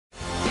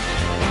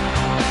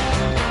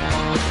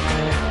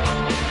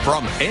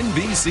From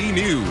NBC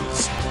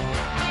News,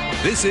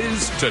 this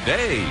is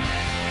Today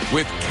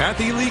with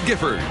Kathy Lee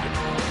Gifford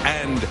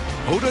and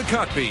Hoda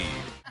Kotb.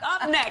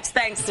 Up next,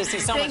 thanks, Sissy,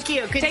 so much. Thank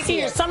you. Good Taking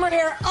your summer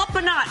hair up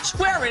a notch.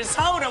 Where is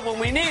Hoda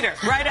when we need her?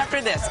 Right after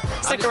this.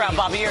 Stick around,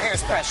 Bobby. Your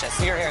hair's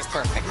precious. Your hair's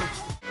perfect.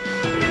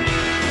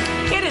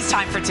 It is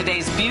time for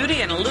Today's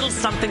Beauty and a little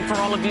something for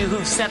all of you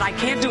who've said, I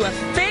can't do a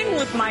thing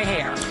with my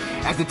hair.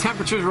 As the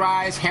temperatures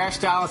rise,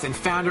 hairstylist and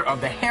founder of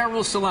the Hair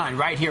Rule Salon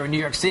right here in New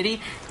York City,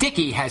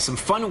 Dickie has some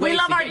fun ways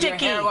to get your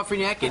hair off your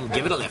neck and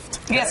give it a lift.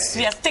 Yes,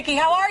 yes. Dickie,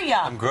 how are you?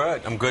 I'm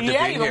good. I'm good to be here.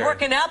 here. Yeah, you've been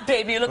working out,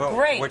 baby. You look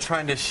great. We're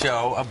trying to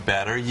show a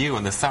better you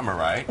in the summer,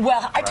 right?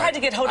 Well, I tried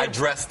to get Hoda. I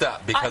dressed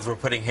up because we're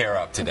putting hair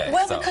up today.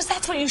 Well, because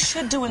that's what you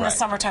should do in the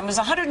summertime. It was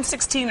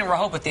 116 in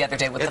Rehoboth the other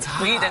day with the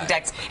heat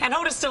index. And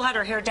Hoda still had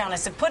her hair down. I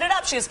said, put it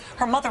up. She goes,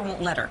 her mother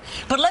won't let her.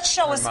 But let's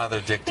show us. Her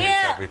mother dictates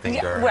everything to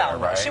her well, hair,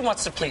 right? She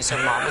wants to please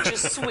her mom, which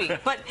is sweet.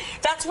 But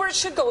that's where it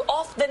should go,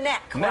 off the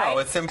neck, right? No,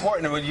 it's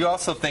important. When you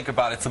also think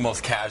about it's the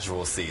most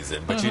casual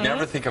season, but you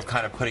never think of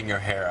kind of putting your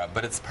hair up.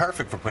 But it's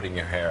perfect for putting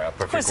your hair up.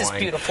 Who's this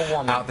beautiful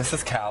woman? This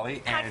is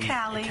Callie. Hi,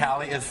 Callie.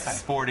 Callie is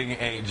sporting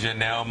a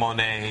Janelle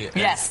Monáe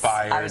yes,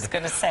 inspired. I was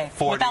going to say.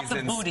 40s without the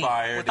booty.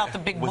 Inspired, without the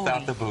big booty.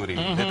 Without the booty.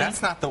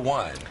 That's not the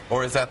one.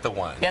 Or is that the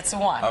one? That's the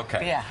one.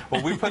 Okay. Yeah.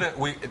 Well, we put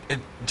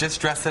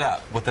just dress it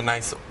up with a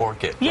nice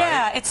orchid.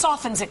 Yeah, right? it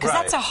softens it because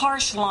that's a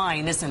harsh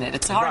line, isn't it?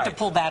 It's hard to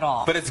pull that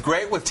off. But it's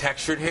great with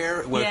textured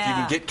hair. Where if you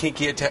can get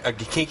kinky, a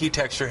kinky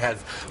texture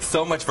has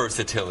so much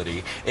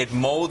versatility. It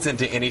molds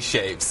into any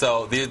shape.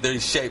 So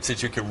there's shapes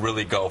that you can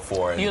really go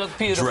for and you look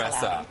beautiful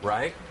dress up,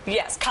 right?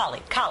 Yes,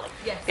 Callie.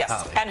 Yes.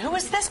 Callie. And who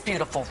is this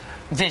beautiful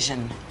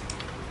vision?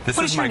 This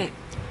what is your my name?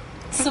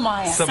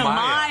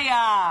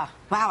 Samaya.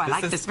 Wow, I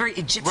like this. Very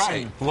Egyptian.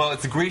 Right. Well,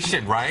 it's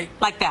Grecian, right?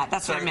 Like that.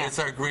 That's what I meant. It's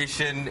our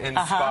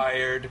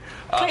Grecian-inspired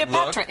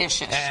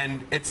Cleopatra-ish.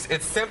 And it's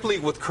simply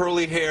with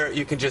curly hair,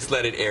 you can just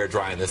let it air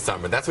dry in the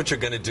summer. That's what you're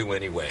going to do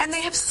anyway. And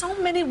they have so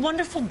many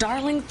wonderful,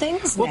 darling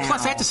things now. Well,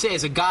 plus I have to say,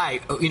 as a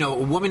guy, a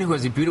woman who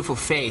has a beautiful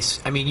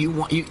face. I mean,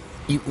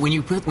 when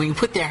you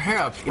put their hair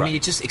up, I mean,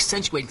 it just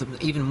accentuates them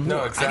even more.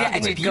 No, exactly.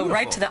 Yeah, and you go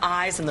right to the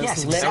eyes and those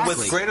lips. Exactly. And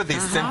what's great are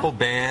these simple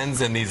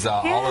bands and these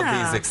all of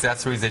these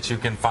accessories that you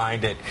can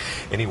find at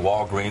any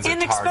Walgreens or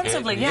Target.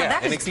 Inexpensively,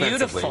 that is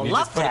beautiful. You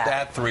Love just put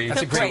that three.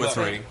 That's a great 2 or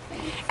 3.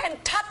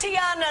 And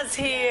Tatiana's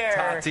here.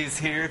 Tati's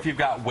here. If you've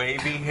got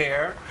wavy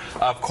hair,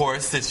 of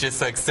course, it's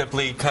just like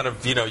simply kind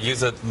of,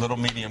 use a little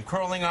medium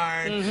curling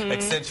iron,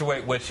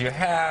 accentuate what you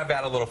have,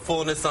 add a little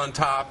fullness on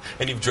top,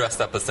 and you've dressed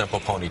up a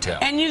simple ponytail.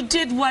 And you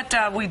did what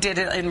we did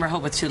in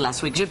Rehoboth, too,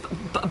 last week. You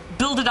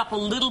build it up a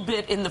little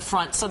bit in the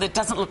front so that it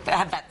doesn't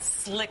have that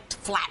slicked,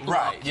 flat look.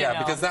 Right,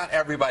 because not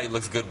everybody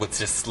looks good with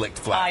just slicked,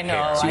 flat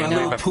hair. I know. So you have a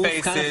little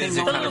faces, kind of thing you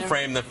going kind of on?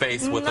 frame the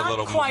face with a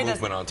little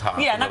movement on top.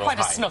 Yeah, not quite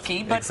height. a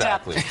snooky, but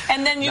exactly.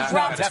 And then you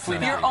wrap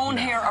your own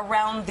no. hair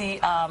around the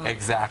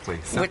exactly,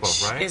 simple,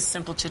 which right? is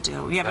simple to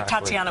do. Yeah, but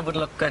Tatiana would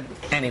look good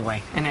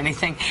anyway in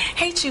anything.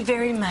 Hate you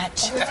very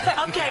much.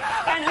 Okay,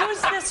 and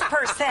who's this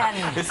person?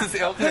 This is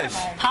Iltish.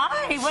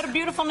 Hi, what a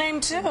beautiful name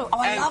too. Oh,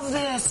 I love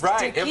this.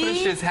 Right, Dickie.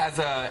 Iltish just has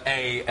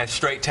a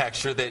straight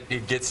texture that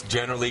it gets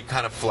generally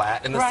kind of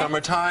flat in the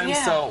summertime.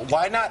 Yeah. So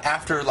why not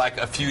after like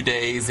a few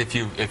days, if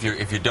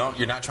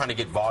you're not trying to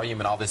get volume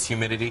and all this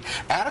humidity,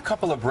 add a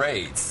couple of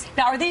braids.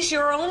 Now, are these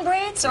your own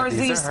braids, or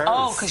these are hers.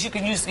 Oh, because you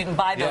can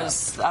buy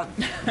those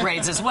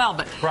braids as well.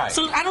 But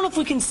so I don't know if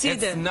we can see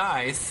It's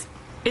nice.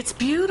 It's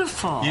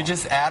beautiful. You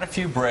just add a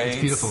few braids.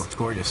 It's beautiful. It's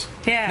gorgeous.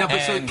 Yeah. No,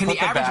 but so can the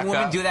average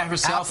woman do that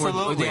herself, or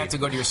do they have to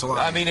go to your salon?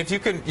 I mean, if you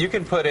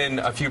can put in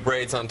a few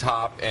braids on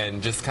top and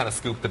just kind of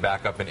scoop the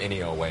back up in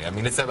any old way. I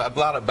mean, it's a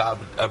lot about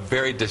a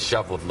very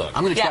disheveled look.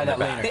 I'm going to try that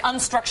later. The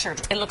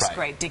unstructured. It looks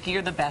great, Dickie.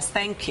 You're the best.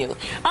 Thank you.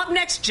 Up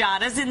next,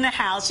 Jada's in the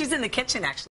house. She's in the kitchen, actually.